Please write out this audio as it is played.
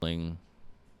Ling.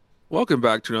 Welcome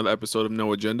back to another episode of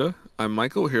No Agenda. I'm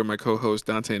Michael, here with my co-host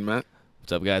Dante and Matt.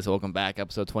 What's up, guys? Welcome back,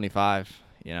 episode 25.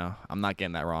 I'm not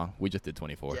getting that wrong. We just did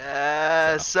 24.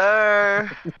 Yes, So,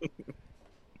 sir.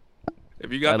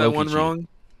 If you I got that low-key one cheated. wrong,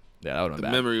 Yeah, that would have the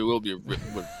been bad. memory would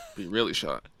be really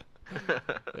shot.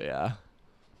 Yeah.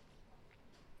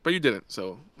 But you didn't,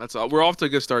 so that's all. We're off to a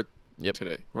good start Yep.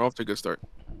 today. We're off to a good start.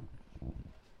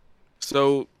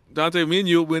 So, Dante, me and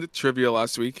you went to trivia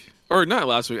last week. Or not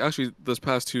last week, actually this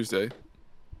past Tuesday.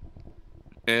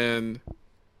 And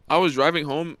I was driving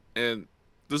home, and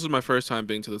this was my first time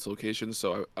being to this location,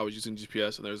 so I was using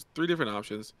GPS, and there's 3 different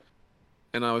options.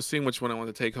 And I was seeing which one I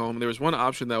wanted to take home. There was one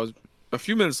option that was a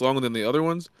few minutes longer than the other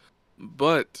ones,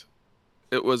 but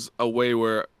it was a way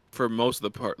where for most of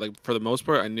the part, like for the most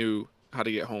part, I knew how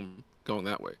to get home going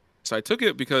that way. So I took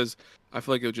it because I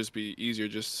feel like it would just be easier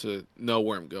just to know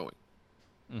where I'm going.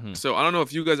 Mm-hmm. So I don't know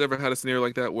if you guys ever had a scenario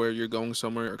like that where you're going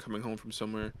somewhere or coming home from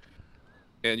somewhere,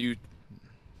 and you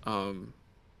um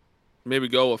maybe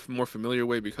go a more familiar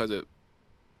way because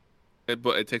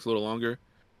but it takes a little longer.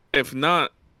 If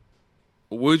not,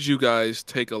 would you guys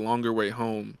take a longer way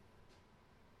home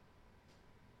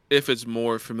if it's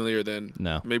more familiar than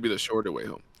No. maybe the shorter way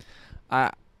home?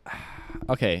 I.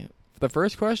 Okay. The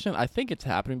first question, I think it's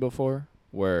happening before,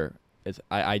 where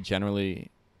I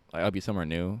generally I'll be somewhere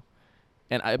new,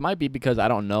 and it might be because I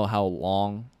don't know how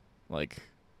long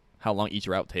each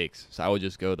route takes. So I would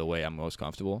just go the way I'm most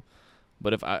comfortable.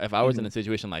 But if I was in a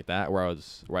situation like that where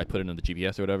I put it in the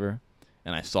GPS or whatever,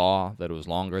 and I saw that it was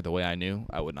longer the way I knew,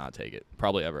 I would not take it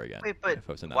probably ever again. Wait, but If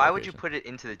I was in that why would you location. put it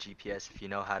into the GPS if you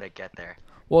know how to get there?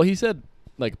 Well, he said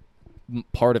like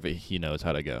part of it he knows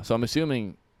how to go. So I'm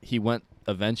assuming he went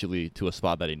eventually to a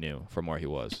spot that he knew from where he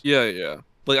was. Yeah, yeah.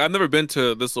 Like I've never been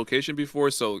to this location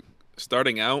before, so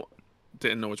starting out,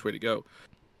 didn't know which way to go.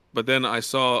 But then I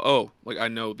saw, oh, like I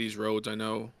know these roads, I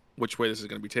know which way this is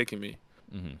gonna be taking me.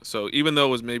 Mm-hmm. So even though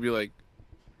it was maybe like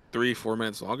 3-4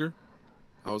 minutes longer,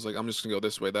 I was like, I'm just gonna go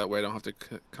this way. That way, I don't have to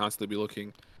constantly be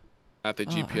looking at the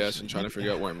GPS and trying to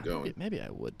figure out where I'm going. Maybe I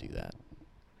would do that.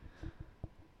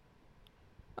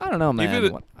 I don't know,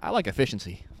 Even man. I like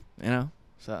efficiency, you know.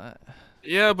 So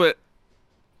yeah, but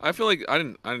I feel like I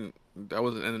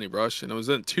wasn't in any rush, and it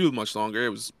wasn't too much longer. It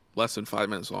was less than 5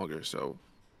 minutes longer, so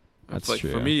I that's feel like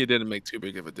for true. me, it didn't make too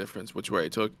big of a difference which way I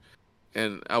took,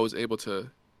 and I was able to,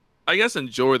 I guess,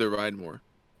 enjoy the ride more,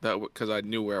 because I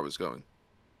knew where I was going.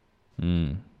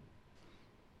 Mm.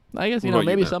 I guess What about you,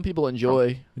 maybe Matt? some people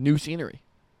enjoy new scenery.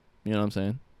 You know what I'm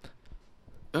saying?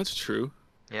 That's true.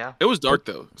 Yeah. It was dark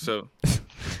though, so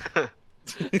I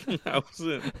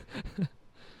wasn't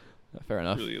Fair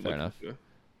enough. really Fair looking. enough.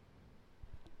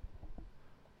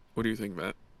 What do you think,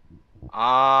 Matt?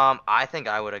 I think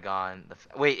I would have gone.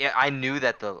 Wait, yeah, I knew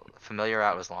that the familiar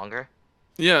route was longer.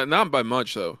 Yeah, not by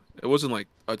much though. It wasn't like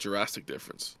a drastic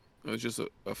difference. It was just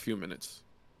a few minutes.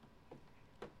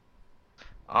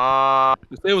 Um,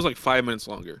 Let's say it was like 5 minutes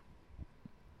longer.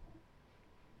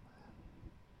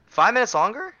 5 minutes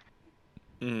longer?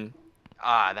 Hmm.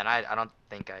 Then I don't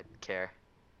think I'd care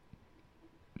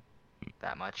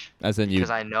that much As in you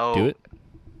because I know. do it.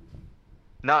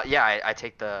 No, yeah, I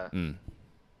take the Mm.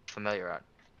 familiar route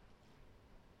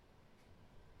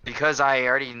because I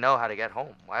already know how to get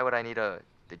home. Why would I need the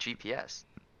GPS?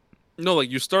 No,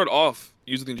 like you start off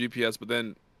using the GPS, but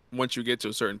then once you get to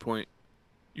a certain point,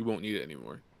 you won't need it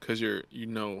anymore because you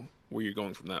know where you're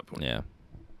going from that point. Yeah.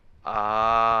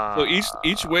 So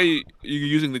each way you're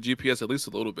using the GPS at least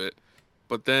a little bit,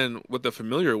 but then with the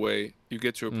familiar way, you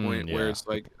get to a point where Yeah. it's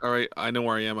like, all right, I know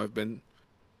where I am. I've been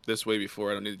this way before.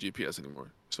 I don't need the GPS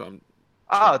anymore. So I'm.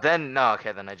 Oh, then no.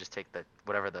 Okay, then I just take the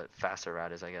whatever the faster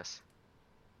route is, I guess.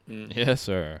 Yes,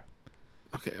 sir.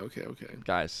 Okay, okay, okay.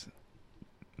 Guys,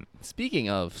 speaking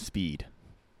of speed,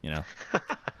 you know,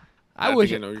 I I wish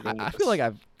think I know where you're going I with feel this.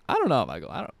 like I don't know,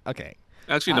 Michael. I don't. Okay.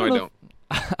 Actually, I no, I don't know don't.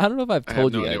 I don't know if I've I have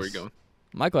told no you idea where guys. you're going.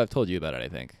 Michael, I've told you about it, I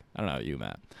think. I don't know about you,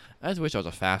 Matt. I just wish I was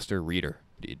a faster reader,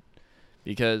 dude.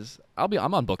 Because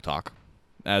I'm on Book Talk,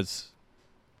 as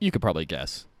you could probably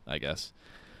guess, I guess.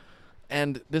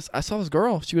 And I saw this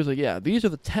girl, she was like, yeah, these are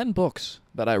the 10 books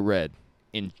that I read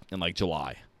in like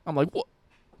July. I'm like, what?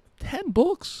 10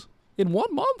 books in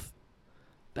 1 month?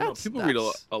 No, people read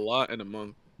a lot in a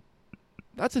month.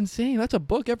 That's insane. That's a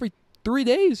book every 3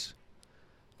 days.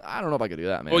 I don't know if I could do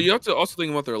that, man. Well, you have to also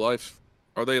think about their life.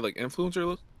 Are they like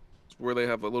influencers where they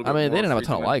have a little bit I mean, more they didn't have a free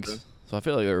ton of time likes, to- so I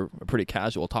feel like they're a pretty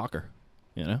casual talker,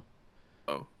 you know?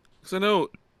 Oh, because I know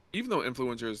even though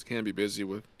influencers can be busy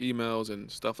with emails and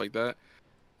stuff like that,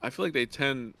 I feel like they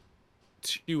tend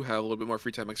to have a little bit more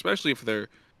free time, especially if their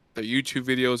YouTube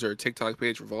videos or TikTok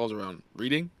page revolves around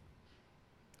reading.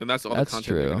 and that's all That's the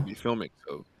content they're true. going to be filming.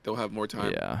 So they'll have more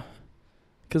time. Yeah.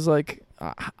 Cause like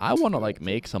I want to like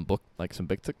make some book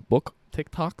book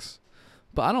TikToks,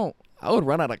 but I would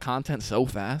run out of content so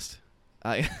fast.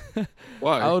 I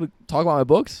Why? I would talk about my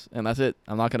books and that's it.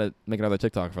 I'm not gonna make another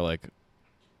TikTok for like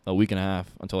a week and a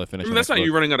half until I finish. I mean, that's not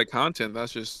you running out of content.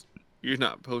 That's just you're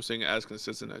not posting as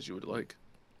consistent as you would like.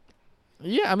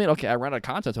 Yeah, I mean, okay, I run out of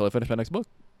content until I finish my next book.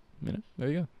 You know, there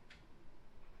you go.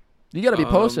 You got to be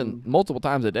posting multiple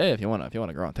times a day if you want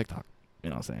to grow on TikTok. You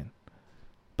know what I'm saying?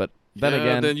 But then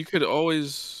again, then you could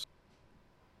always.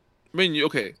 I mean,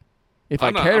 okay. if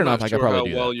I cared enough, I could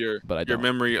probably do how well that. But I your don't.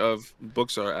 memory of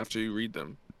books are after you read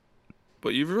them.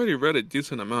 But you've already read a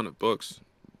decent amount of books,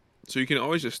 so you can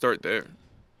always just start there.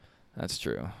 That's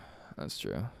true. That's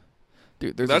true.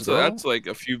 Dude, there's this girl. That's like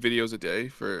a few videos a day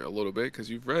for a little bit because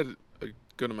you've read a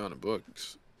good amount of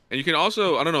books, and you can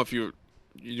also I don't know if you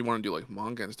want to do like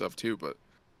manga and stuff too, but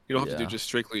you don't have to do just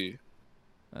strictly.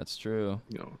 That's true.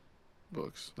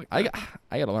 Books like I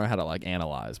gotta learn how to like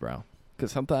analyze, bro.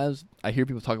 Because sometimes I hear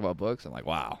people talk about books and I'm like,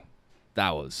 wow,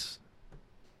 that was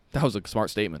a smart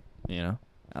statement, you know.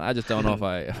 And I just don't know if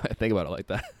I think about it like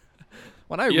that.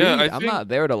 When I read, I'm not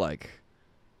there to like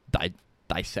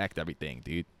dissect everything,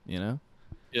 dude. You know.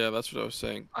 Yeah, that's what I was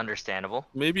saying. Understandable.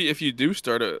 Maybe if you do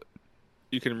start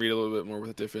you can read a little bit more with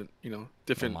a different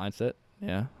mindset.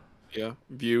 Yeah. Yeah,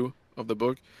 view of the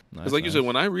book. Because Nice, you said,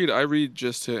 when I read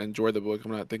just to enjoy the book.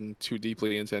 I'm not thinking too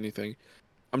deeply into anything.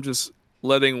 I'm just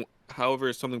letting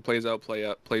however something plays out.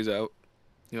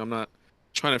 I'm not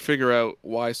trying to figure out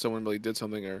why someone really did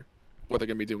something or what they're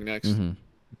gonna be doing next. Mm-hmm.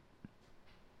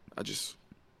 I just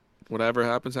whatever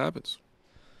happens.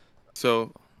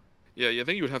 So, yeah, I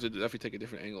think you would have to definitely take a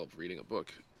different angle of reading a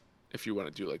book if you want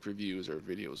to do like reviews or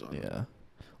videos on it. Yeah.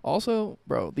 Also,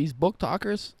 bro, these book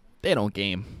talkers, they don't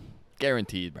game.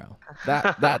 Guaranteed, bro.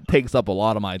 That takes up a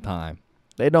lot of my time.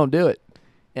 They don't do it.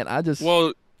 And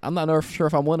I'm not sure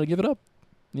if I'm willing to give it up,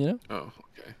 you know? Oh,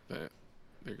 okay.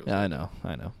 There goes. Yeah, I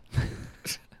know.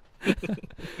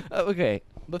 Okay.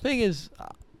 The thing is,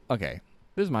 okay,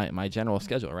 this is my general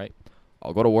schedule, right?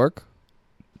 I'll go to work,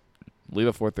 leave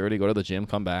at 4:30, go to the gym,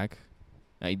 come back,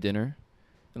 I eat dinner,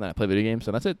 and then I play video games,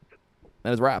 and that's it.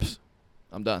 And it's wraps.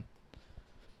 I'm done.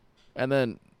 And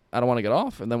then I don't want to get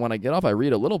off, and then when I get off, I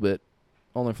read a little bit,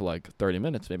 only for like 30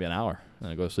 minutes, maybe an hour, and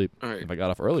I go to sleep. All right. If I got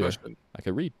off earlier, Question. I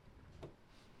could read.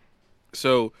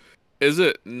 So, is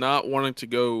it not wanting to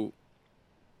go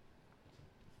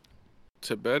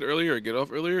to bed earlier or get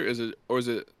off earlier? Is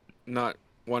it not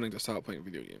wanting to stop playing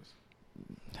video games?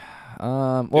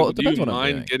 Well, it do depends you what I'm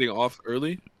mind doing. getting off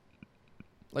early?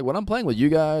 Like when I'm playing with you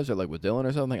guys or like with Dylan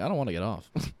or something, I don't want to get off.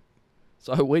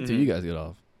 So I wait till you guys get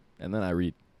off, and then I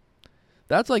read.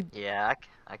 That's like Yeah,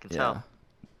 I can tell.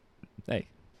 Hey.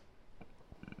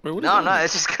 Wait, what is No, that?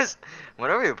 it's just because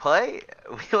whenever we play,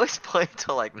 we always play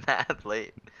till like mad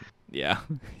late. Yeah.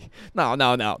 No.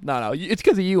 It's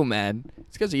because of you, man.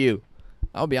 It's because of you.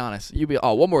 I'll be honest.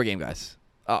 One more game, guys.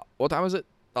 What time is it?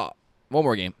 One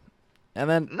more game. And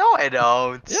then No, I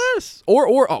don't. yes. Or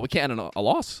we can't end a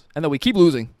loss. And then we keep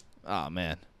losing. Oh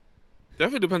man.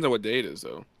 Definitely depends on what day it is,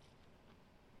 though.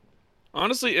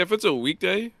 Honestly, if it's a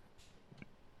weekday,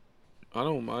 I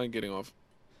don't mind getting off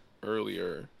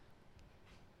earlier.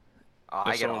 Oh, If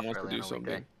I get someone off wants to early do on a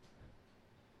weekday. something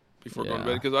before going to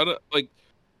Yeah. bed, because I don't like.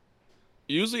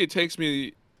 Usually, it takes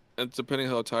me, and depending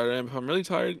how tired I am. If I'm really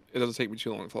tired, it doesn't take me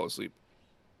too long to fall asleep.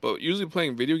 But usually,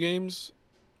 playing video games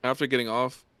after getting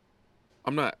off,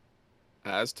 I'm not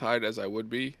as tired as I would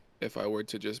be if I were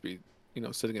to just be,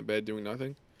 sitting in bed doing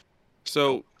nothing.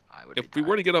 So I would if be we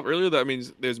were to tired. get off earlier, that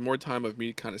means there's more time of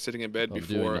me kind of sitting in bed I'm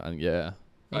doing before nothing. Yeah.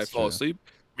 I That's fall true. asleep.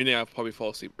 Meaning I'll probably fall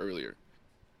asleep earlier.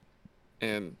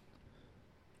 And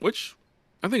which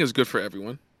I think is good for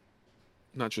everyone,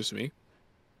 not just me.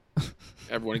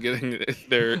 Everyone getting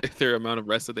their amount of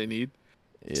rest that they need.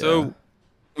 Yeah. So we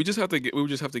would just have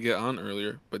to get on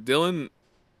earlier. But Dylan,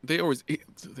 they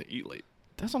eat late.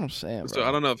 That's what I'm saying, bro. So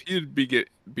I don't know if he'd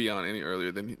be on any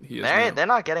earlier than he is now. They're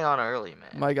not getting on early,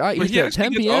 man. My guy But eats he at actually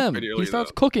 10 gets off p.m. pretty He early,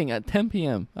 starts though. cooking at 10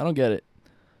 p.m. I don't get it.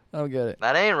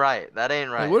 That ain't right.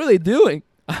 Like, what are they doing?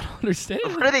 I don't understand.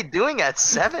 What are they doing at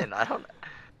 7? I don't.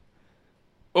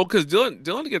 Oh, because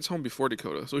Dylan gets home before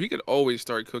Dakota, so he could always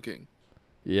start cooking.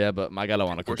 Yeah, but my guy don't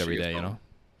want to Before cook she every gets day, you home. know?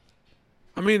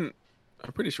 I mean,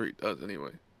 I'm pretty sure he does anyway.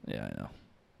 Yeah, I know.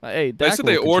 Hey, They Dak said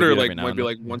will they order contribute like every now might and be then.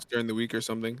 like once during the week or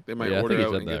something. They might Yeah, I order think he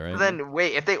out. said And that, get right? Then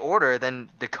wait, if they order, then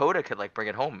Dakota could like bring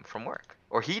it home from work,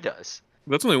 or he does.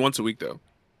 That's only once a week though.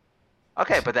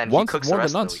 Okay, but then Once he cooks more the than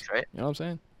rest of once. the weeks, right? You know what I'm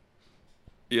saying?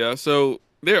 Yeah, so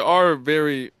there are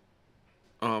very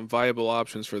viable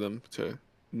options for them to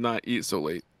not eat so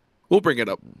late. We'll bring it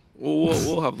up.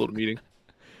 We'll have a little meeting.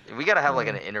 We gotta have like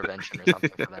an intervention or something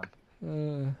for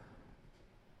them.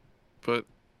 But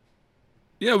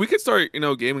yeah, we could start,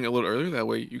 gaming a little earlier. That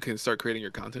way you can start creating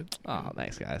your content. Oh,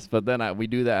 thanks, guys. But then we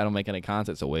do that. I don't make any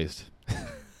content. It's a waste.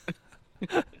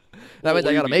 That Well, means I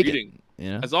will you gotta be make reading? it.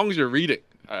 You know. As long as you're reading,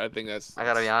 I think that's. I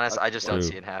gotta be honest, I that's just don't True.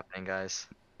 see it happening, guys.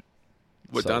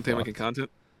 With So Dante fucked. making content.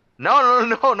 No.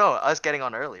 Us getting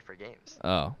on early for games.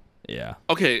 Oh, yeah.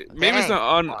 Okay, maybe it's Dang, not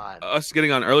on come on. us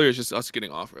getting on earlier. It's just us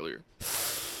getting off earlier.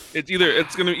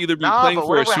 It's gonna either be Nah, playing but for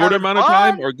what a if we're shorter having amount of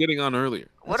time fun? or getting on earlier.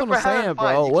 What That's if what I'm we're having saying,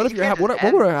 fun? bro. You What keep if you're saying what just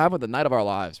would we end. have with the night of our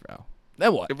lives, bro?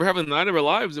 Then what? If we're having the night of our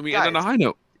lives and we end on a Guys. high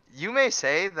note. You may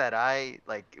say that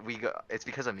we go. It's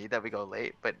because of me that we go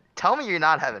late, but tell me you're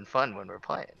not having fun when we're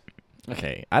playing.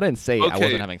 Okay, I didn't say I Okay.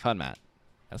 wasn't having fun, Matt.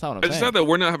 That's not what I'm It's saying. not that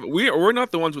we're not having. We're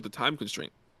not the ones with the time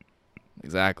constraint.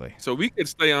 Exactly. So we could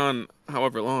stay on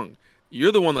however long.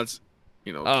 You're the one that's,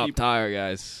 Oh, I'm tired,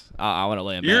 guys. I want to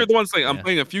lay in You're bed. the one saying, I'm Yeah.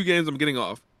 playing a few games, I'm getting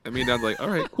off. And me and Dad's like, all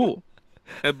right, cool.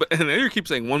 And then you keep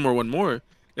saying one more.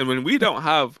 And when we don't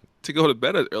have to go to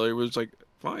bed earlier, we're just like,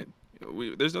 fine.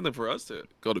 There's nothing for us to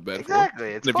go to bed Exactly,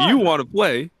 for. it's And if fun. you want to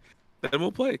play, then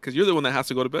we'll play. Because you're the one that has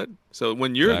to go to bed. So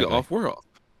when you're Exactly. off, we're off.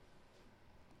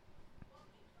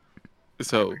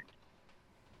 So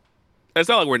it's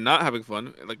not like we're not having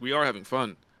fun. Like we are having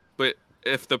fun. But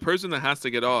if the person that has to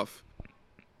get off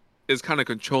is kind of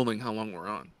controlling how long we're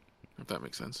on, if that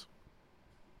makes sense.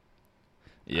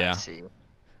 I Yeah. see.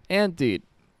 And dude,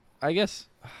 I guess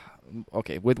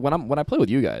okay, when I play with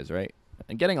you guys, right?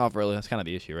 And getting off early, that's kind of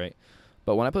the issue, right?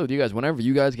 But when I play with you guys, whenever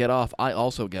you guys get off, I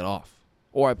also get off.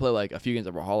 Or I play like a few games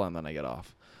of Brawlhalla and then I get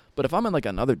off. But if I'm in like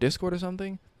another Discord or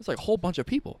something, it's like a whole bunch of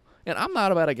people. And I'm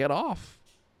not about to get off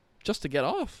just to get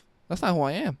off. That's not who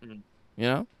I am. Mhm. You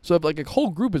know? So if like a whole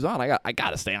group is on, I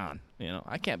gotta stay on. You know?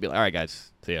 I can't be like, all right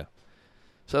guys, see ya.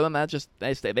 So then that just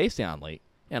they stay on late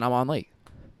and I'm on late.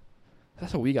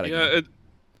 That's what we gotta Yeah, do.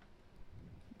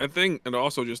 I think it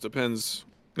also just depends.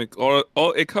 Like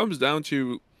all it comes down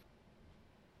to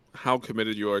how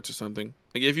committed you are to something.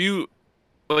 Like if you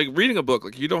like reading a book,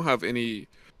 like you don't have any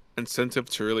incentive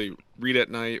to really read at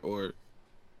night or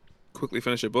quickly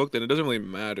finish a book, then it doesn't really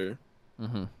matter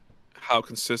Mm-hmm. how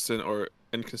consistent or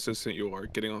inconsistent you are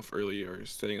getting off early or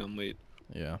staying on late.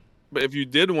 Yeah. But if you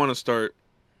did want to start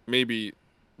maybe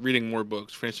reading more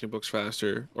books, finishing books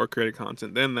faster, or creating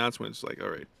content, then that's when it's like, all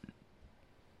right,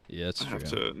 Yeah, it's I true. have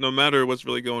to, no matter what's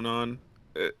really going on,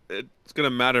 it's going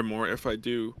to matter more if I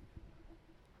do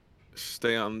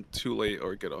stay on too late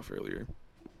or get off earlier.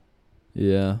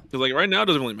 Yeah. Because like right now it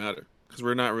doesn't really matter because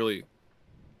we're not really,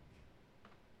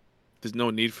 there's no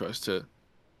need for us to,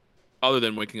 other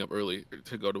than waking up early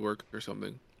to go to work or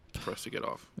something, for us to get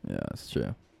off. Yeah, that's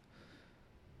true.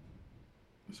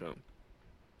 So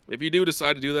if you do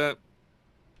decide to do that,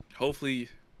 hopefully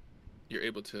you're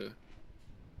able to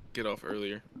get off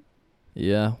earlier.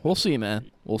 Yeah, we'll see,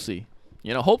 man. We'll see.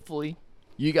 You know, hopefully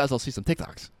you guys will see some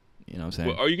TikToks. You know what I'm saying?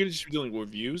 Well, are you going to just be doing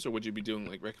reviews or would you be doing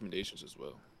like recommendations as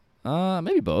well?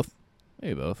 Maybe both.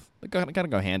 Maybe both. They gotta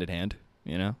go hand in hand.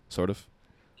 You know, sort of.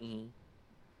 Mm-hmm.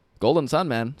 Golden Sun,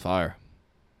 man, fire.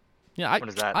 Yeah, What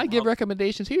is that? I give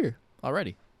recommendations here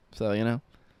already. So you know.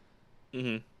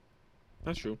 Mm-hmm.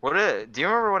 That's true. Do you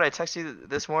remember what I texted you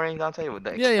this morning, Dante? With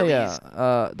the Yeah. Achilles?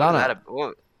 What is Donna,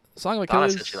 that Song of Donna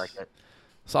Achilles. said she liked it.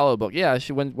 Solid book. Yeah,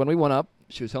 she when we went up,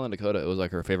 she was telling Dakota it was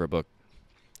like her favorite book,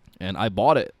 and I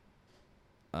bought it.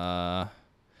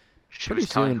 She Pretty was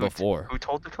telling soon before. Who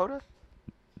told Dakota?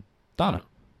 Donna.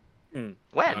 Mm.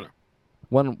 When?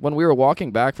 When we were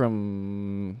walking back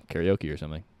from karaoke or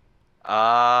something.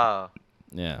 Oh.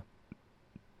 Yeah.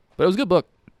 But it was a good book.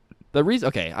 The reason,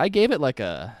 okay, I gave it like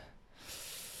a.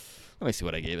 Let me see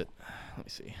what I gave it. Let me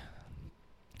see.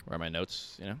 Where are my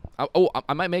notes? You know.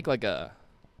 I might make like a.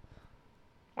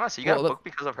 Wow, so you got Well, a look- book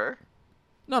because of her?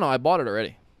 No, I bought it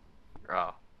already.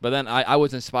 Oh. But then I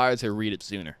was inspired to read it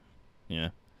sooner. Yeah.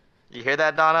 You hear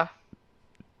that, Donna?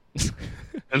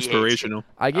 Inspirational.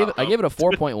 I gave it a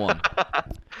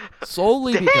 4.1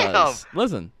 solely Damn! because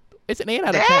listen, it's an 8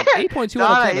 out of 10. 8.2 out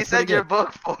Donna, of 10. he That's said pretty your good.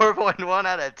 book 4.1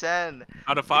 out of 10.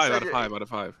 Out of 5, said out of you- 5, out of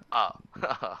 5. Oh.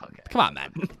 Okay. Come on,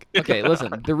 man. Okay,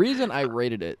 listen. The reason I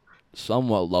rated it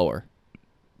somewhat lower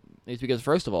is because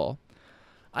first of all,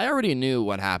 I already knew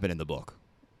what happened in the book.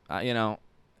 You know,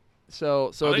 so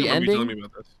I think the I remember you telling ending me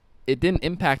about this. it didn't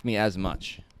impact me as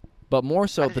much, but more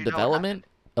so How did the you know what development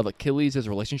of Achilles'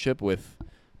 relationship with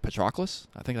Patroclus.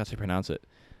 I think that's how you pronounce it.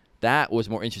 That was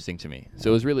more interesting to me. So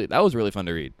that was really fun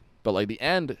to read. But like the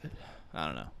end, I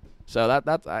don't know. So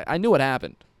I knew what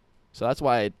happened. So that's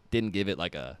why I didn't give it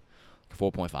like a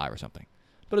 4.5 or something.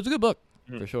 But it's a good book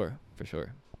Mhm. for sure. For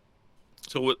sure.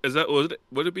 So what is that?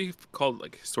 Would it be called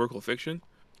like historical fiction?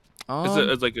 Is it Um,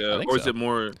 as like I a, think or is so. it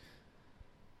more?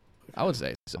 I would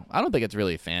say so. I don't think it's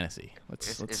really fantasy.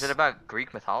 Is it about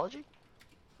Greek mythology?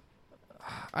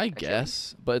 I Achilles?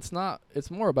 guess, but it's not.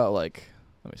 It's more about like,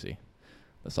 let me see,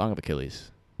 the Song of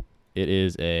Achilles. It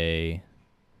is a,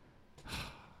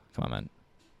 come on,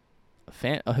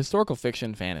 man, a historical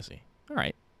fiction fantasy. All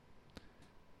right.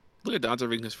 Look at Dante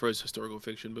reading his first historical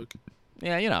fiction book.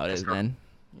 Yeah, you know how it is, Histor- man.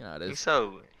 You know how it He's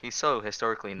is. so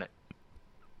historically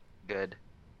good.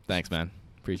 Thanks, man.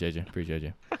 Appreciate you. Appreciate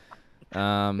you.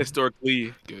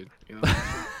 Historically good.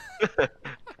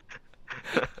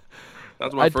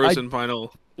 That's my I first and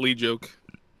final lead joke.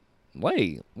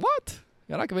 wait. What?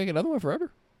 You're not gonna make another one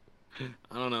forever?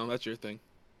 I don't know. That's your thing.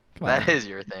 Come on. That is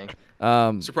your thing.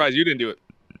 Surprised you didn't do it.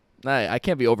 I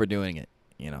can't be overdoing it.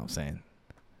 You know what I'm saying?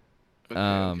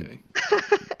 Okay.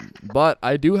 But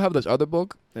I do have this other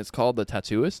book. It's called The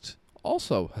Tattooist.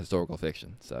 Also historical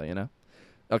fiction. So, you know.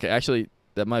 Okay, actually,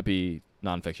 that might be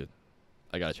nonfiction.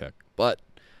 I gotta check. But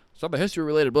it's a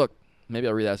history-related book. Maybe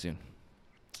I'll read that soon.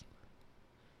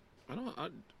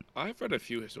 I've read a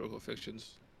few historical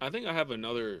fictions. I think I have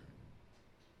another.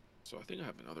 So I think I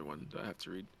have another one that I have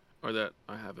to read, or that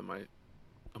I have in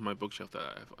my bookshelf that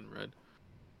I have unread.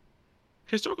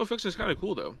 Historical fiction is kind of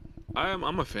cool though. I'm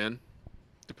a fan,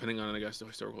 depending on I guess the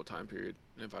historical time period,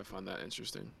 if I find that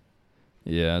interesting.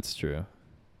 Yeah, that's true.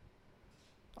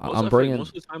 I I'm feel like bringing.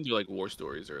 most of the time they're like war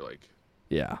stories or like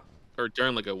Yeah. or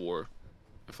during like a war.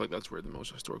 I feel like that's where the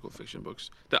most historical fiction books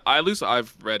that at least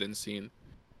I've read and seen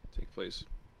take place.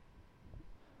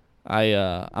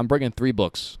 I'm bringing 3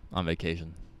 books on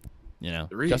vacation. You know,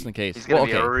 3? just in case. He's gonna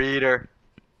be okay. a reader.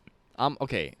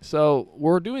 Okay. So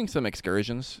we're doing some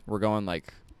excursions. We're going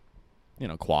like, you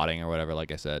know, quadding or whatever,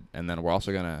 like I said, and then we're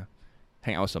also gonna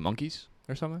hang out with some monkeys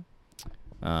or something.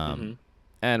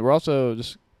 And we're also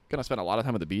just gonna spend a lot of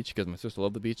time at the beach because my sister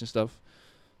loves the beach and stuff.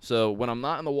 So when I'm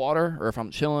not in the water, or if I'm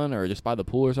chilling, or just by the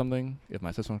pool or something, if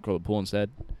my sister wants to go to the pool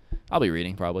instead, I'll be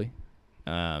reading probably.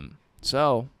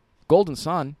 So Golden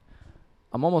Sun,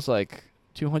 I'm almost like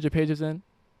 200 pages in,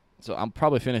 so I'll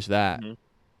probably finish that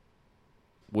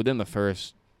within the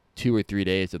first 2 or 3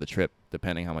 days of the trip,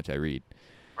 depending how much I read.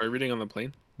 Are you reading on the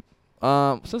plane?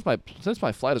 Since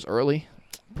my flight is early,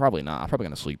 probably not. I'm probably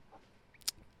gonna sleep.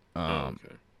 Okay.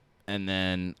 And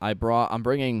then I'm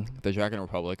bringing the Dragon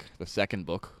Republic, the second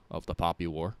book of the Poppy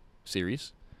War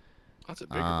series. That's a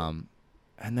big one.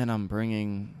 And then I'm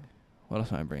bringing, what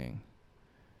else am I bringing?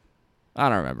 I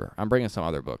don't remember. I'm bringing some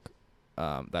other book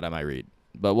that I might read,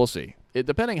 but we'll see. It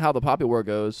depending how the Poppy War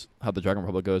goes, how the Dragon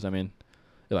Republic goes. I mean,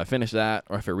 if I finish that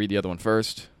or if I read the other one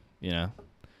first, you know,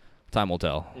 time will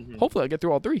tell. Hopefully, I get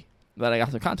through all 3. That I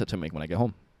got some content to make when I get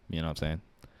home. You know what I'm saying?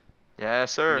 Yeah,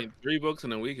 sir. I mean, 3 books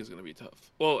in a week is gonna be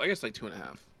tough. Well, I guess like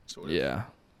 2.5. Sort of. Yeah.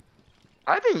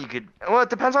 I think you could. Well, it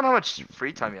depends on how much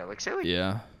free time you have. Like, say, like,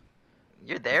 Yeah.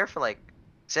 you're there for like,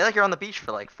 say, like, you're on the beach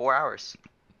for like 4 hours.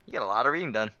 You get a lot of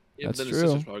reading done. Yeah, That's but then true. the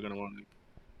sister's probably gonna want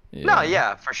Yeah. No,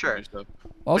 yeah, for to sure. do stuff.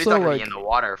 But he's Also, not gonna be like, in the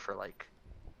water for like.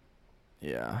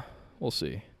 yeah, we'll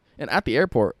see. And at the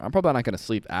airport, I'm probably not gonna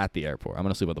sleep at the airport. I'm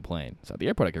gonna sleep on the plane. So at the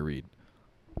airport, I could read.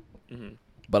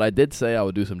 But I did say I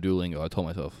would do some Duolingo. I told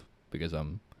myself because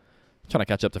I'm trying to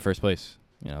catch up to first place.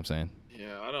 You know what I'm saying?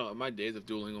 Yeah, I don't. My days of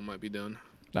Duolingo might be done.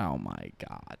 Oh my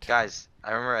god. Guys,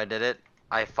 I remember I did it.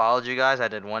 I followed you guys. I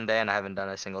did one day, and I haven't done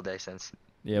a single day since.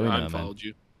 Yeah, we I know, man. unfollowed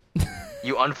you.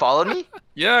 You unfollowed me?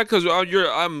 Yeah, because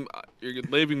you're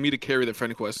leaving me to carry the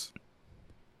friend quest.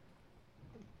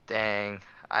 Dang,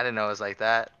 I didn't know it was like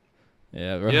that.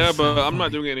 Yeah, bro. Yeah, but I'm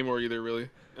not doing it anymore either, really.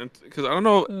 And because I don't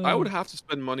know, I would have to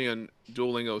spend money on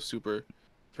Duolingo Super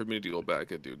for me to go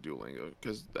back and do Duolingo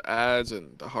because the ads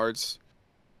and the hearts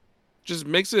just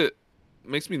makes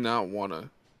me not wanna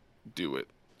do it.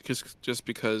 Just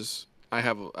because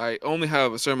I only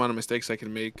have a certain amount of mistakes I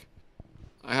can make.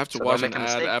 I have to So watch don't an make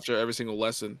a ad mistake. after every single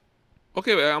lesson.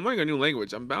 Okay, but I'm learning a new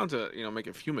language. I'm bound to make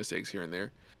a few mistakes here and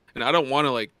there, and I don't want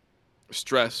to like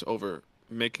stress over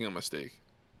making a mistake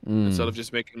instead of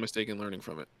just making a mistake and learning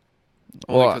from it.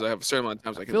 Only Well, because I have a certain amount of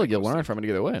times I I can. feel like make a you'll learn mistake. from it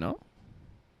either way, no?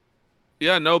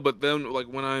 Yeah, no, but then like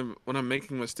when I'm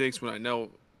making mistakes when I know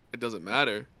it doesn't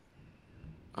matter.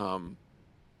 Oh,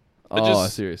 I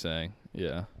just- see what you're saying.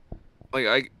 Yeah.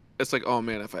 It's like, oh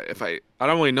man, if I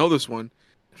don't really know this one,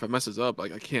 if I mess this up,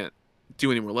 like I can't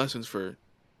do any more lessons for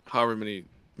however many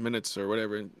minutes or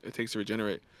whatever it takes to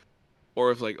regenerate.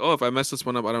 Or if if I mess this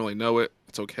one up, I don't really know it,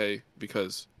 it's okay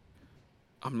because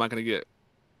I'm not gonna get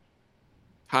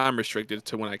time restricted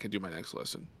to when I can do my next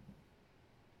lesson.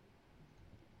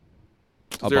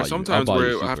 There are some times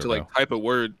where I have to like type a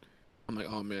word I'm like,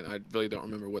 oh man, I really don't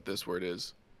remember what this word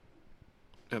is.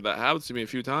 And that happens to me a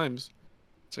few times.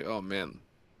 It's like, oh man,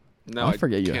 now I I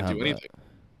forget you can't have do that. anything.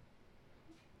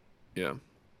 Yeah.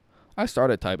 I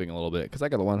started typing a little bit because I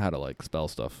got to learn how to like spell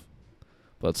stuff,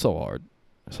 but it's so hard.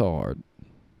 So hard.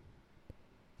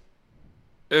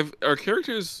 If our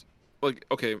characters, like,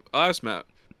 okay, I'll ask Matt,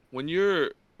 when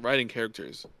you're writing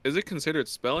characters, is it considered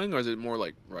spelling or is it more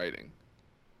like writing?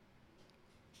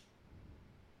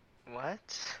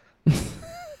 What?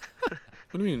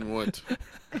 What do you mean, what?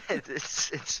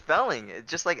 It's spelling. It's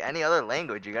just like any other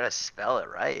language. You gotta spell it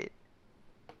right.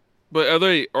 But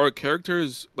are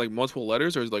characters like multiple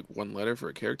letters or is it like one letter for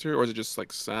a character or is it just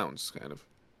like sounds kind of?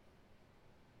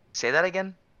 Say that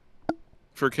again.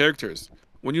 For characters,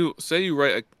 when you say you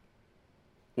write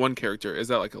one character, is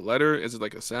that like a letter? Is it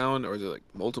like a sound or is it like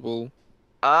multiple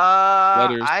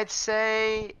letters? I'd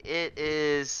say it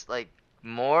is like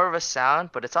more of a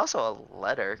sound, but it's also a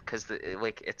letter because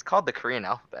like it's called the Korean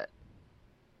alphabet.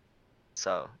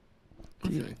 So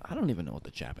Dude, Okay. I don't even know what the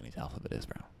Japanese alphabet is,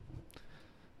 bro.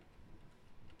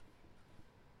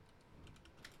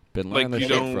 Been Like, learning this you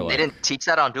shit don't- for they like. didn't teach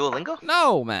that on Duolingo.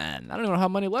 No, man. I don't even know how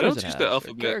many letters don't it teach has. the or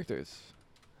alphabet. characters.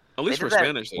 At least They for did that-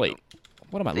 Spanish, they Wait,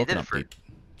 what am I They looking did it up, for dude?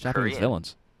 Japanese Korean.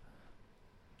 villains.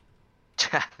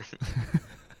 Japanese.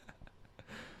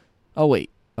 Oh wait.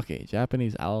 Okay,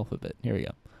 Japanese alphabet. Here we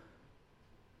go.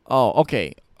 Oh,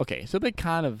 okay. Okay, so they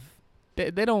kind of they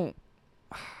don't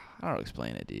I don't know how to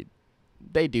explain it, dude.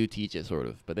 They do teach it sort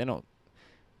of, but they don't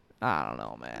I don't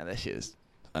know, man. That shit is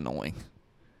annoying.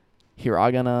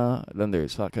 Hiragana, then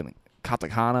there's fucking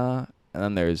katakana, and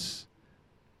then there's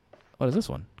what is this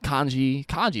one? Kanji.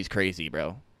 Kanji's crazy,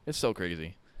 bro. It's so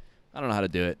crazy. I don't know how to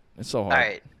do it. It's so hard. All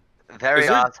right. Very Is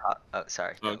there- odd. Oh,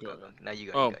 sorry. No, Okay. go. Now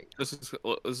you go. Oh, You go. this is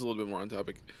a little bit more on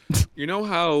topic. You know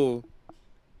how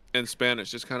in Spanish,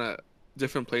 just kind of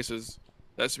different places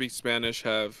that speak Spanish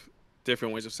have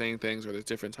different ways of saying things, or there's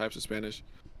different types of Spanish.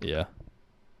 Yeah.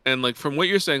 And like from what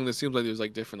you're saying, this seems like there's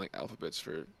like different like alphabets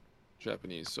for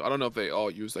Japanese. So I don't know if they all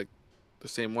use like the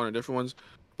same one or different ones.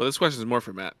 But this question is more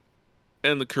for Matt.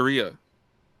 And the Korea,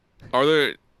 are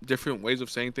there different ways of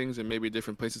saying things and maybe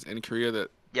different places in Korea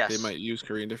that Yes. they might use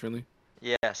Korean differently?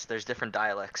 Yes. There's different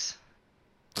dialects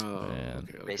Oh, Man.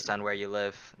 okay. based on where you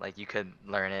live. Like you could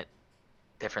learn it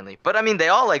differently. But I mean, they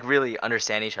all like really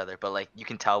understand each other. But like you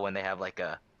can tell when they have like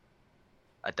a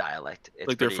dialect. It's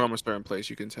like they're pretty- from a certain place,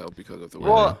 you can tell because of the way.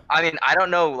 Well, I mean, I don't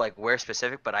know like where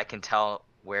specific, but I can tell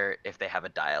where if they have a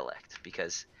dialect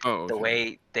because oh, the okay.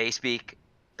 way they speak,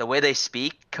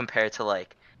 compared to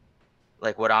like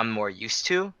what I'm more used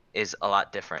to is a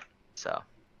lot different. So,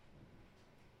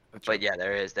 That's but right. yeah,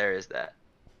 there is that.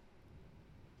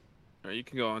 All right, you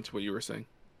can go on to what you were saying.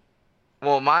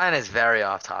 Well, mine is very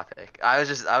off topic. I was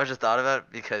just thought about it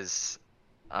because,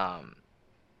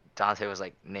 Dante was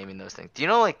like naming those things. Do you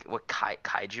know like what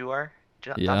kaiju are? Do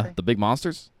you know, Yeah. Dante? The big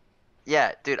monsters?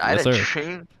 Yeah, dude. I Yes, had a sir.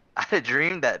 dream. I had a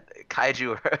dream that kaiju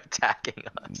were attacking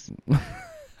us.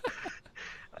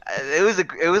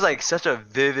 It was like such a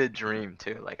vivid dream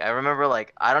too. Like I remember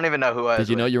like I don't even know who I was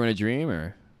Did you know with. you were in a dream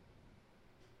or?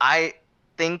 I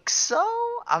think so.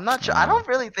 I'm not sure. I Oh. don't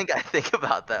really think I think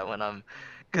about that when I'm,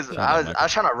 because Shut I up, was Michael.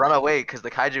 trying to run away because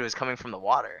the kaiju was coming from the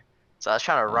water, so I was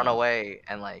trying to run Oh. away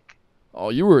and like Oh,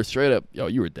 you were straight up. Yo,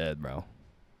 you were dead, bro.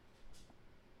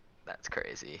 that's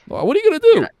crazy. Well, what are you gonna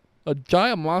do? Yeah. A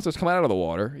giant monster's coming out of the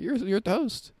water. You're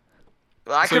toast.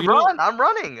 Well, I So could you know- run. I'm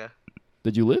running.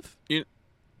 Did you live?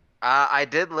 I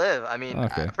did live. I mean,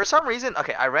 Okay. for some reason,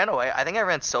 okay, I ran away. I think I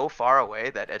ran so far away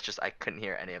that it's just I couldn't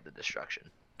hear any of the destruction.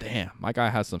 Damn, my guy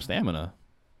has some stamina.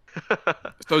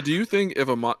 So, do you think if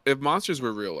if monsters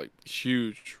were real, like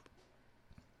huge,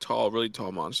 tall, really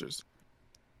tall monsters,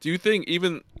 do you think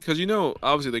even because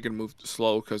obviously they can move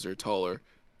slow because they're taller,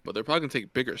 but they're probably gonna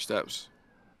take bigger steps.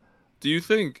 Do you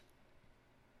think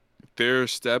their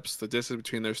steps, the distance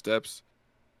between their steps,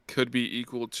 could be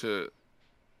equal to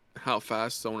how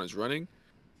fast someone is running,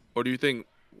 or do you think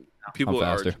people I'm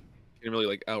are faster. can really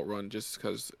like outrun just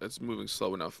because it's moving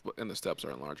slow enough and the steps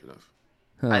aren't large enough?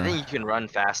 I think you can run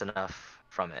fast enough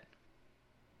from it.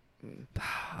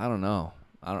 I don't know.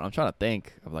 I'm trying to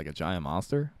think of like a giant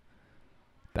monster.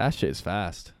 That shit is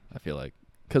fast. I feel like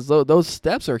because those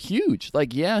steps are huge.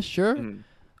 Like, yeah, sure. Mhm.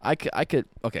 I could.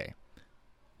 Okay.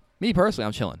 Me personally,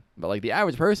 I'm chilling. But like the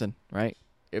average person, right?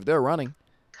 If they're running,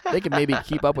 they can maybe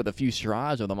keep up with a few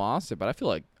strides of the monster. But I feel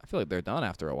like they're done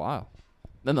after a while.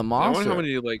 Then the I monster. wonder how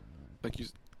many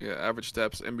average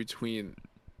steps in between.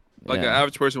 Like an yeah.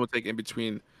 average person would take in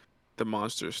between the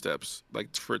monster steps,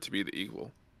 like for it to be the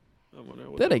equal. I wonder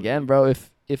what Then that would again, be. bro,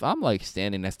 if I'm like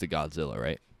standing next to Godzilla,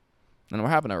 right, and we're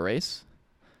having a race,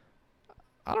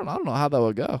 I don't know how that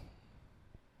would go.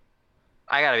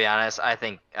 I gotta be honest. I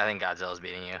think Godzilla's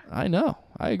beating you. I know.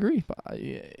 I agree. But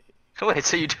Wait,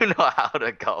 so you do know how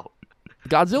to go?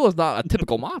 Godzilla's not a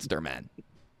typical monster, man.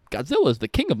 Godzilla is the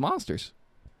king of monsters.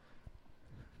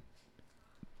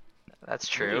 That's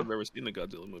I don't think true. I've ever seen the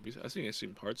Godzilla movies. I think I've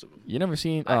seen parts of them. You never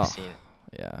seen? I've Oh, seen.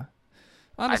 yeah.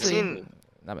 I've Honestly, seen.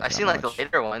 not I've seen that like the much.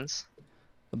 later ones.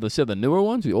 The newer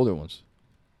ones, the older ones.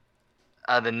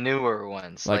 The newer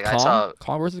ones. Like I Kong, saw.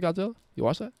 Kong versus Godzilla. You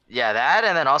watch that? Yeah, that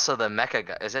and then also the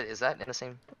Mecha. Is that in the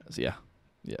same Yeah,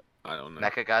 I don't know.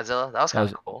 Mecha Godzilla? That was kind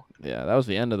was- of cool. yeah. That was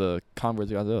the end of the Kong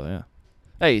versus Godzilla. Yeah.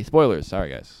 Hey, spoilers. Sorry,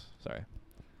 guys. Sorry.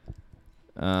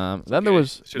 Then there Okay,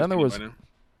 was should've then there seen it was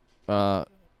by now.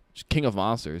 King of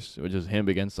Monsters, which is him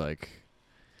against like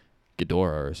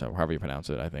Ghidorah or something, however you pronounce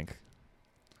it. I think.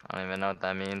 I don't even know what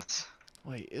that means.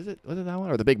 Wait, was it that one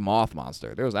or the big moth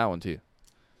monster? There was that one too.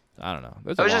 I don't know.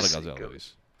 There's I a was lot just- of Godzilla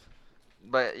movies.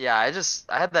 But yeah, I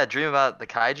had that dream about the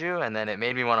kaiju, and then it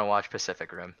made me want to watch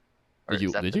Pacific Rim. Or Did you-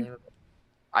 is that did the you? name of it?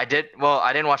 I did. Well,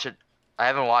 I didn't watch it. I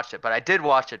haven't watched it, but I did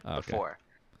watch it Oh, okay. before.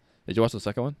 Did you watch the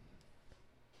second one?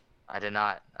 I did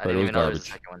not. I But it didn't was even know there was a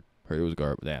garbage. second one. Heard it was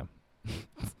garbage. Damn.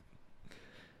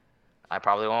 I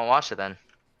probably won't watch it then.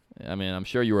 I mean, I'm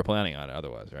sure you were planning on it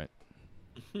otherwise, right?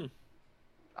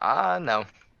 No.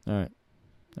 All right.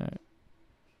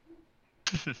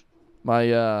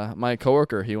 My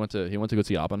coworker, he went to go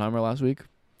see Oppenheimer last week.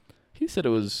 He said it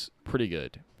was pretty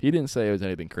good. He didn't say it was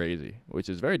anything crazy, which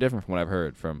is very different from what I've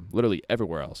heard from literally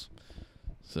everywhere else.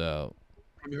 So,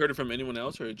 Have you heard it from anyone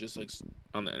else or just like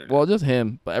on the internet? well, just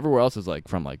him, but everywhere else is like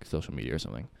from like social media or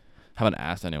something. Haven't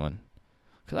asked anyone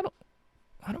because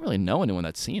I don't really know anyone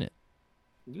that's seen it.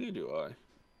 Neither do I.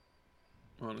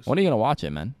 Honestly. When are you gonna watch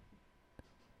it, man?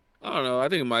 I don't know. I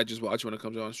think I might just watch it when it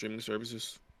comes out on streaming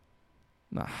services.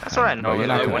 Nah, That's what I bro, know. you're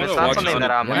not Like, gonna, when it's watch not it something on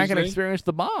that a I'm you're like, not gonna Wednesday? experience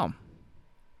the bomb.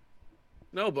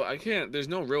 No, but I can't. There's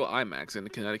no real IMAX in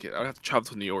Connecticut. I would have to travel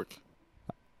to New York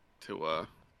to watch.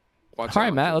 All it right,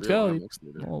 on Matt, the let's real go. IMAX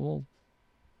theater. Well,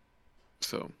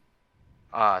 So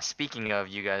speaking of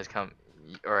you guys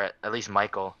or at least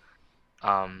Michael,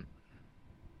 remember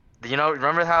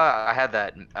how I had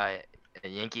that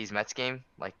Yankees Mets game?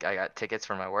 Like I got tickets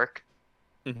for my work.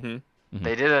 mm-hmm. Mhm.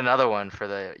 They did another one for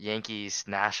the Yankees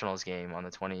Nationals game on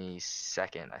the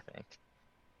 22nd, I think.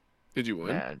 Did you win?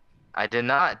 Man, I did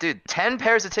not, dude. 10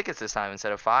 pairs of tickets this time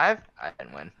instead of 5. I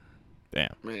didn't win.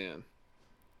 damn. Man,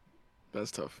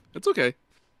 that's tough. It's okay.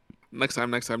 Next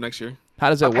year. How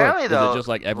does it Apparently, work? Is though, it just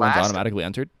like everyone's last- automatically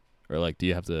entered, or like do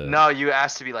you have to? No, you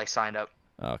asked to be like signed up.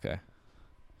 Oh, okay.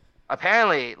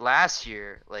 Apparently, last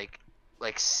year, like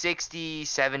 60,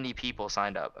 70 people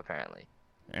signed up. Apparently,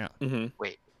 Mm-hmm.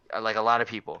 like a lot of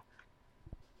people,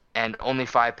 and only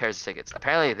 5 pairs of tickets.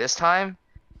 Apparently, this time,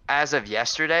 as of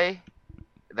yesterday,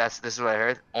 this is what I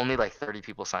heard. Only like 30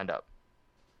 people signed up.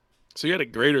 So you had a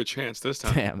greater chance this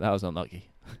time. Damn, that was unlucky.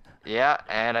 Yeah,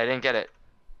 and I didn't get it.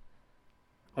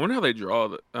 I wonder how they draw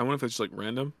that. I wonder if it's like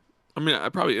random. I mean,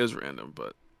 it probably is random,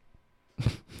 but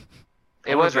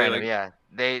It wonder was if they, random. like- Yeah,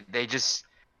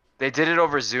 they did it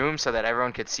over Zoom so that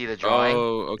everyone could see the drawing.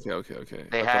 Oh, okay.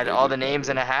 They I thought had they all did the that names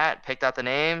in way. a hat, picked out the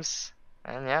names,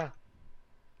 and yeah,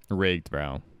 Rigged,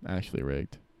 bro. Actually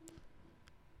rigged.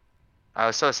 I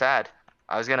was so sad.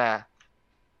 I was gonna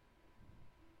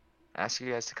ask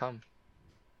you guys to come.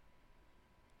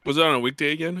 Was it on a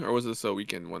weekday again, or was this a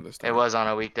weekend one this time? It was on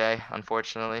a weekday,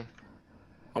 unfortunately,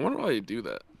 I wonder why they do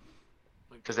that.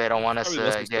 because they don't want us Probably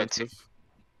less to get expensive.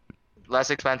 less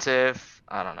expensive.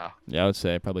 I don't know. Yeah, I would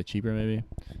say probably cheaper, maybe.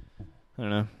 I don't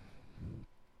know.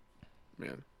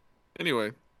 Man.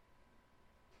 Anyway.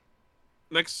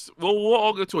 We'll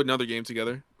all go to another game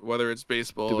together, whether it's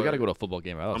baseball. Dude, we gotta or go to a football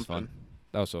game. That was something. fun.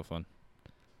 That was so fun.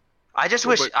 I just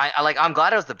Well, wish but- I'm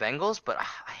glad it was the Bengals, but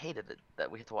I hated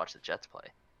that we had to watch the Jets play.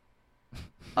 I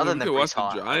Other mean, than we could watch Brees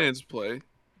the Hall. Giants play,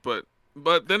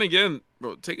 but then again,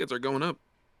 bro, tickets are going up.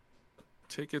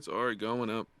 Tickets are going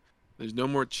up. There's no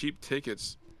more cheap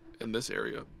tickets in this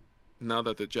area now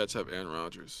that the Jets have Aaron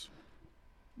Rodgers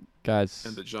Guys,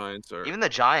 and the Giants are. Even the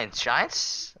Giants.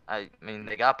 I mean,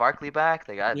 they got Barkley back.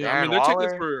 They got Yeah, I Darren mean their Waller.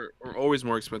 tickets were always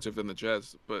more expensive than the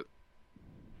Jets, but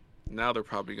now they're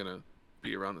probably gonna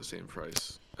be around the same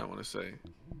price. I want to say.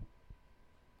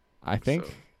 I think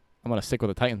So, I'm gonna stick with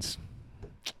the Titans.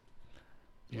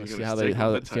 you're Let's see gonna how stick they with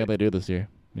how the see how they do this year.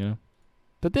 You know,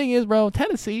 the thing is, bro,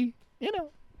 Tennessee. You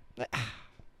know,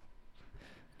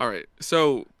 All right,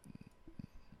 so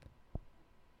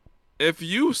if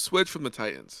you switch from the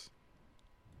Titans,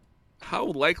 how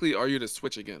likely are you to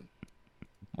switch again?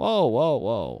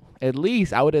 whoa. At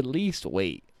least I would at least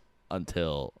wait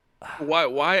until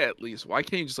Why at least? Why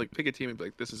can't you just like pick a team and be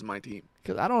like, this is my team?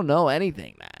 Because I don't know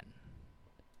anything, man.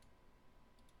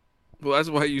 Well, that's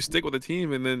why you stick with a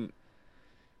team and then.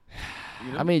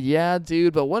 You know? I mean, yeah,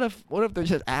 dude, but what if they're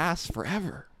just ass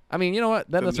forever? I mean, you know what?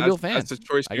 Then that's a real fan. That's the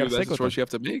choice. I gotta That's stick the with choice them. you have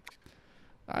to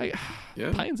make.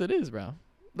 Yeah. Titans it is, bro.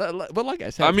 But like I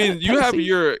said, I mean, you have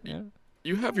Tennessee,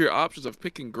 you have your options of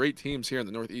picking great teams here in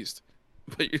the Northeast,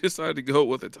 but you decided to go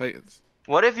with the Titans.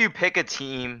 What if you pick a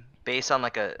team based on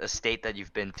like a state that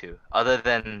you've been to, other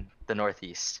than the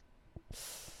Northeast?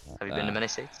 Have you been to many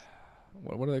states?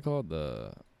 What are they called?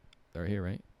 They're here,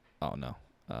 right? Oh no.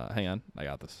 Hang on. I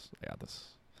got this.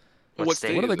 What state?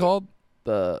 state What are is they it? called?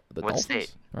 The What Dolphins,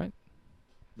 state? right?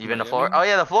 You been to Miami? Florida? Oh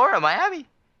yeah, the Florida, Miami.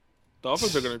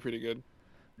 Dolphins are gonna be pretty good.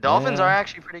 Dolphins Yeah. are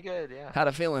actually pretty good. Yeah. Had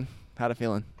a feeling.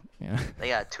 Yeah. They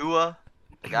got Tua,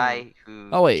 the guy who.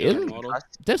 Oh wait, Jalen isn't Waddle.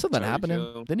 did something Tyreek happen to him?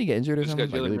 Hill. Didn't he get injured or Just got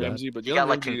something? Like, Jalen really bad? Ramsey, but He Jalen got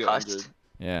like Ramsey got concussed. injured.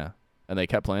 Yeah, and they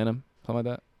kept playing him, something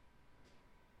like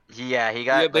that. Yeah, he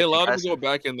got. Yeah, they like, allowed him concussed. to go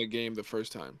back in the game the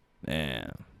first time. Yeah.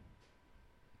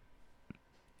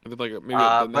 And then like maybe.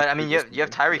 But I mean, you have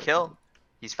Tyreek Hill.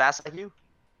 He's fast like you.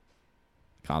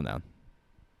 Calm down.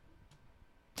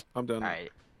 I'm done. All right.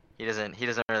 He doesn't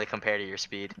really compare to your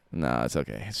speed. No, it's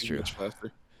okay. It's He's true. much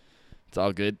faster. It's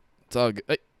all good.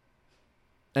 Hey.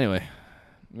 Anyway,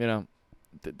 you know,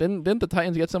 didn't the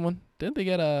Titans get someone? Didn't they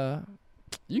get a?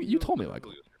 You told me like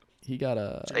he got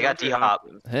a They got D-Hop.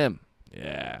 him.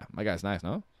 Yeah, my guy's nice,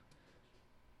 no?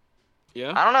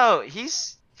 Yeah. I don't know.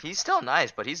 He's still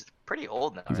nice, but he's pretty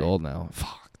old now. He's right? old now.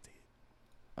 Fuck, dude.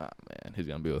 Oh man, he's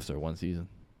gonna be with us for one season.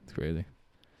 It's crazy.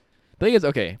 Thing is,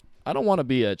 okay, I don't want to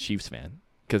be a Chiefs fan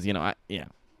because I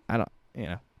don't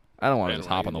want to just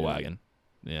hop on the wagon.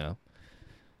 You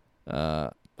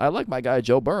know. I like my guy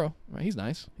Joe Burrow. Right? He's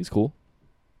nice. He's cool.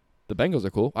 The Bengals are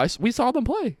cool. We saw them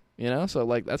play. So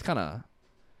like that's kind of,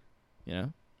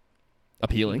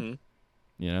 appealing. Mhm.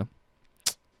 You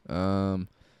know.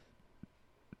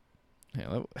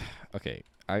 Okay.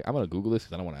 I'm gonna Google this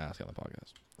because I don't want to ask on the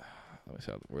podcast. Let me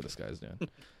see where this guy's doing.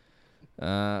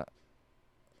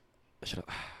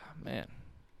 Man,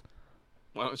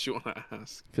 Why don't you want to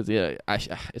ask? because it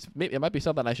might be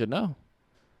something I should know,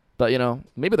 but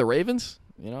maybe the Ravens.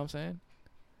 You know what I'm saying?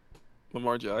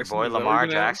 Lamar Your Jackson. boy is that what Lamar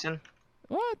you're gonna ask? Jackson.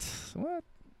 What?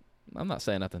 I'm not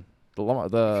saying nothing. The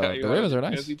Okay, you Ravens have are a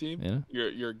nice. fantasy team? You know?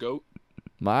 Your goat,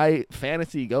 My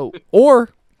fantasy goat or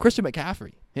Christian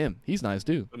McCaffrey. He's nice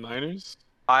too. the Niners.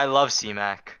 I love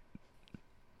C-Mac.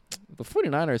 The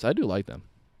 49ers, I do like them.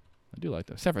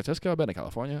 San Francisco, I've been to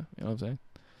California. You know what I'm saying?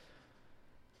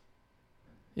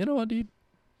 You know what, dude?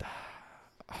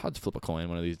 I'll just flip a coin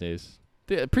one of these days.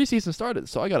 The preseason started,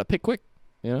 so I got to pick quick.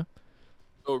 You know?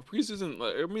 Oh, preseason.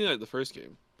 I mean, like the first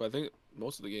game, but I think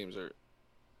most of the games are.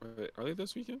 Are they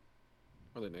this weekend?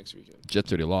 Or are they next weekend?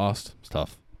 Jets already lost. It's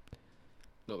tough.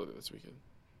 No, they're this weekend.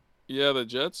 Yeah, the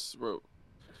Jets, bro.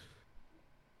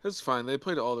 It's fine. They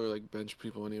played all their like bench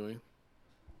people anyway.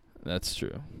 That's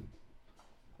true.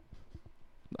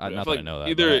 Yeah, Not feel that I know that.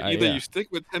 Either but either yeah. you stick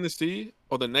with Tennessee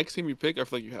or the next team you pick. I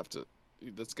feel like you have to.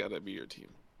 That's gotta be your team.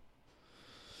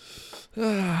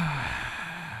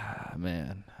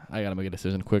 Man, I gotta make a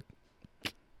decision quick.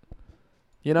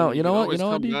 You I know mean, you can what? You always know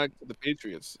what, come dude? back to the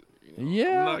Patriots. I'm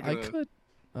Yeah, not gonna-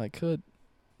 I could.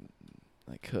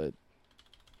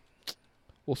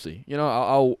 We'll see.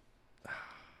 I'll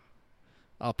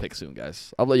pick soon,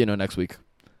 guys. I'll let you know next week.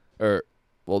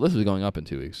 Well, this is going up in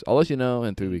 2 weeks. I'll let you know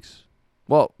in 3 weeks.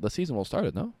 Well, the season will start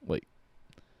it, no? Wait.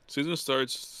 Season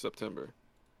starts September.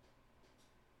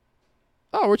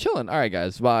 Oh, we're chilling. All right,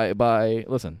 guys.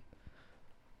 Listen.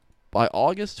 By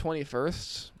August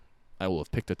 21st, I will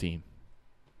have picked a team.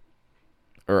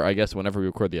 Or I guess whenever we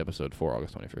record the episode for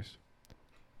August 21st.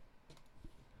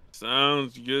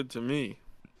 Sounds good to me.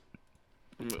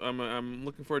 I'm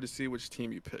looking forward to see which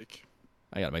team you pick.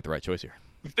 I got to make the right choice here.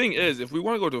 The thing is, if we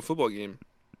want to go to a football game,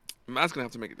 Matt's gonna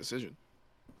have to make a decision.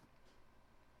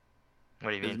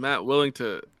 What do you Is mean? Matt willing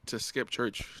to skip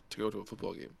church to go to a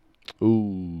football game?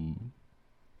 Ooh.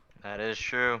 That is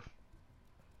true.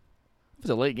 It's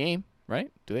a late game,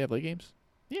 right? Do they have late games?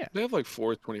 Yeah. They have like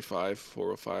 425,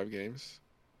 405 games.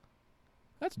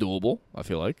 That's doable, I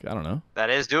feel like. I don't know. That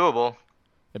is doable.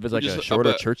 If it's like Just- a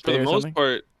shorter but church for day the or most something.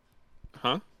 part,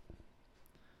 huh?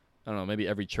 I don't know. Maybe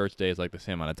every church day is like the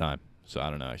same amount of time. So I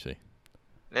don't know, actually.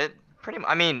 It pretty.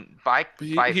 I mean, by But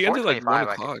he by ended like 4:25, 1 I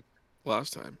could- o'clock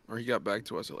last time, or he got back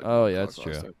to us at like. Oh, 1 yeah, o'clock that's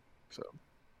last true. time, so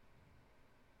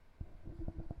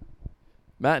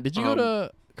Matt, did you go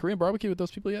to Korean barbecue with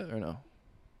those people yet, or no?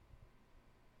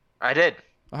 I did.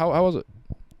 How was it?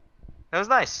 It was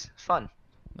nice. Fun.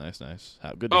 Nice.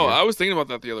 How good to Oh, hear. I was thinking about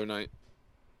that the other night.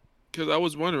 because I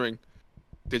was wondering,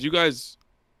 did you guys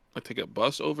like take a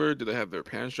bus over? Did they have their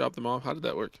parents drop them off? How did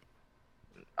that work?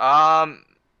 Um,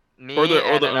 Or me the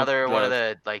and another one of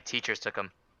drive? the like teachers took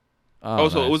them. Oh, Oh,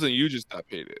 so it nice. wasn't you just that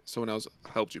paid it. Someone else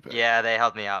helped you pay. Yeah, they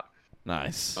helped me out.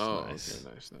 Nice. Oh, Nice.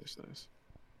 okay, nice.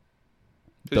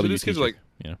 Because W these kids are teacher.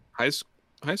 like You know.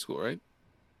 high school, right?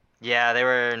 Yeah, they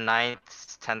were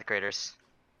 9th, 10th graders.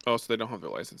 Oh, so they don't have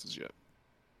their licenses yet.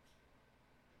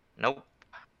 Nope.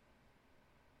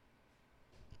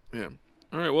 Yeah.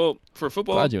 All right. Well, for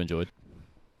football, Glad you enjoyed.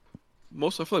 I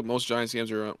feel like most Giants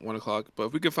games are at 1 o'clock. But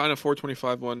if we could find a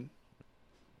 4:25 one,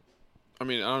 I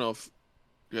mean, I don't know if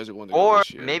you guys are willing to go Or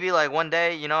this year. maybe like one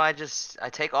day, I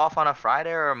take off on a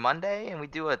Friday or a Monday and we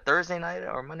do a Thursday night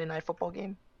or Monday night football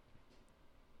game.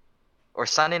 Or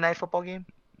Sunday night football game.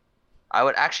 I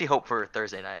would actually hope for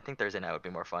Thursday night. I think Thursday night would be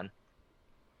more fun.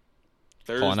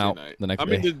 Calling Thursday out night. the next I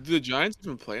mean, day. did the Giants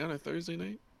even play on a Thursday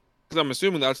night? Because I'm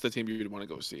assuming that's the team you'd want to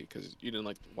go see because you didn't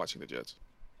like watching the Jets.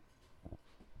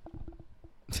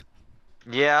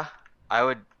 Yeah, I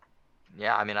would.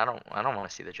 Yeah, I mean, I don't want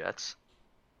to see the Jets.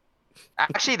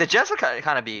 Actually, the Jets would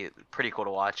kind of be pretty cool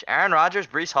to watch. Aaron Rodgers,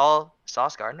 Brees Hall,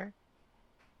 Sauce Gardner.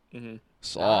 Mm-hmm.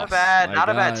 Sauce. Not a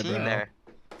bad guy, team bro. there.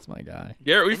 That's my guy.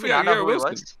 Garrett, we Did you forgot not know Garrett who he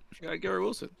Wilson. was? We forgot Garrett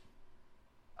Wilson.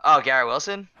 Oh, Garrett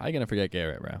Wilson. How you gonna forget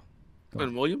Garrett, bro? Go on.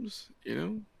 And Williams,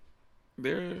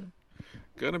 they're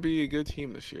gonna be a good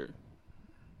team this year.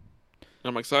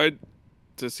 I'm excited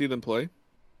to see them play.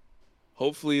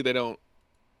 Hopefully they don't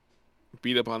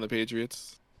beat up on the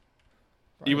Patriots.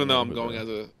 Even though I'm going as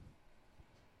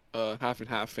a half and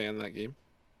half fan of that game.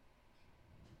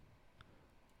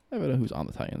 I don't know who's on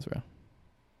the Titans, bro.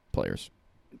 Players.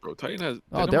 Bro, Titan has. they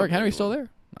Oh, don't Derrick have Henry's still anyone.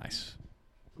 there. Nice.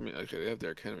 I mean, okay, they have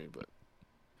Derrick Henry, but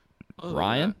other than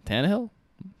Ryan that, Tannehill,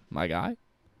 my guy.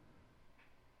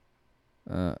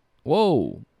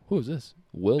 Whoa, who is this?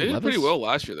 Will they did Levis. pretty well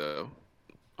last year, though.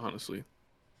 Honestly,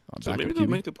 so maybe they'll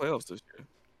make the playoffs this year.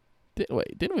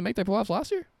 Wait, didn't we make the playoffs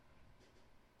last year?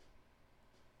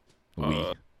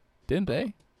 We didn't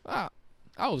they? I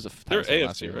was a. They're Titans fan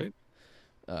last AFC, year. right?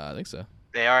 I think so.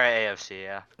 They are AFC,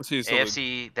 yeah. Let's see. So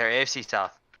AFC, they're AFC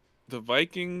South. the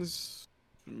Vikings.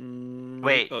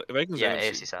 Wait, Vikings. yeah, are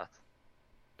AFC NFC. South.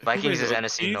 Who Vikings made is it?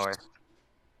 NFC Chiefs North.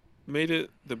 Made it.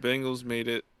 The Bengals made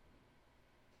it.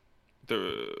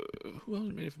 Who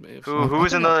else made it from AFC?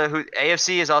 Who's in the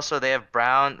AFC is also they have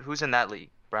Brown. Who's in that league?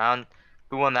 Brown.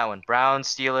 Who won that one? Browns,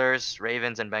 Steelers,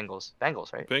 Ravens, and Bengals.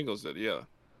 Bengals, right? Bengals did, yeah.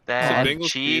 Then Bengals,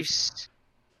 Chiefs.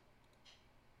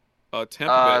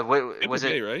 Tampa Bay. Wait, Tampa was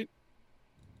Bay, it? right?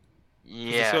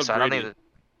 Yeah, still so I don't think Brady.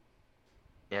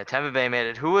 that. Yeah, Tampa Bay made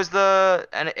it. Who was the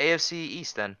AFC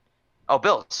East then? Oh,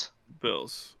 Bills.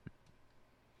 Bills.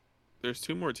 There's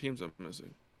two more teams I'm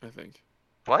missing, I think.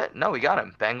 What? No, we got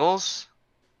him. Bengals.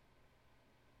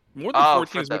 More than Oh, four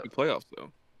for teams the- make the playoffs,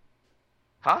 though.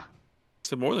 Huh?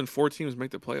 So more than 4 teams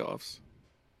make the playoffs.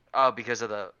 Oh, because of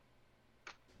the.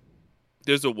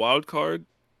 There's a wild card.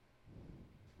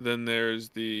 Then there's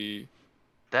the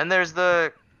Then there's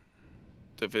the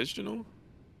divisional.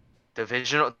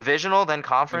 divisional, then and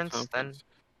conference, then conference.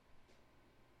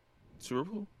 Super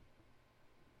Bowl.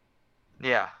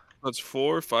 yeah. That's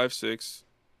 4, 5, 6.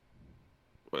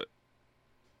 What?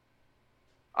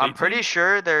 I'm 18? pretty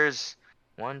sure there's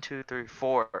 1, 2, 3,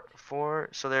 4.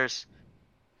 So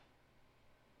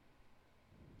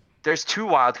there's 2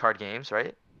 wild card games,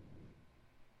 right?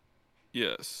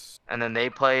 Yes. And then they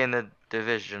play in the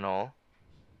divisional.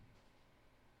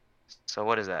 So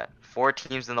what is that? 4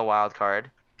 teams in the wild card,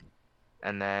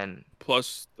 and then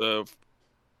Plus the.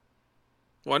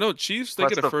 Well, I know Chiefs. They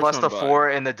plus get a the first plus round the bye. 4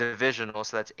 in the divisional,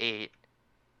 so that's 8.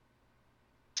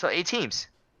 So 8 teams,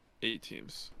 8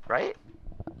 teams. right?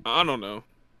 I don't know.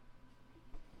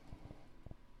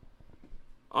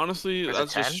 Honestly, Or is it that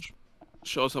 10? just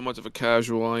shows how much of a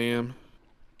casual I am.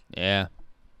 Yeah.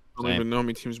 I don't Same. even know how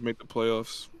many teams make the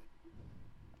playoffs.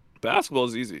 Basketball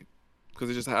is easy because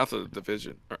it's just half the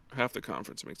division or half the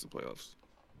conference makes the playoffs.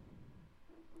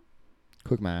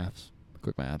 Quick maths.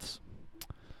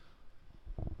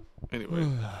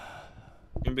 Anyway,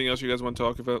 anything else you guys want to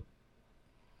talk about?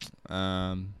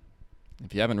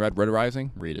 If you haven't read Red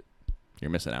Rising, read it. You're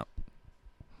missing out.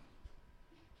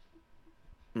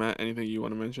 Matt, anything you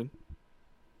want to mention?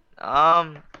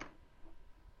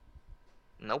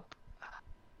 Nope.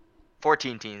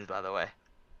 14 teams, by the way.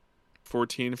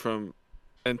 14 from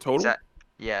in total.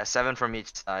 Yeah, 7 from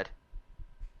each side.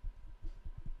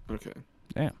 Okay.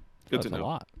 Damn. Good That's to a know.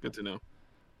 lot. Good to know.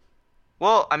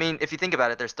 Well, I mean, if you think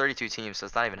about it, there's 32 teams, so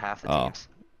it's not even half the Oh. teams.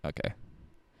 Okay.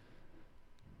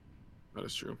 That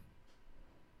is true.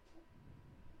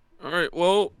 All right.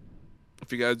 Well,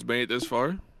 if you guys made it this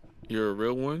far, You're a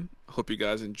real one. Hope you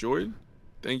guys enjoyed.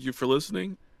 Thank you for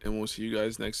listening, and we'll see you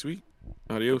guys next week.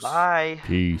 Adios. Bye.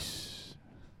 Peace.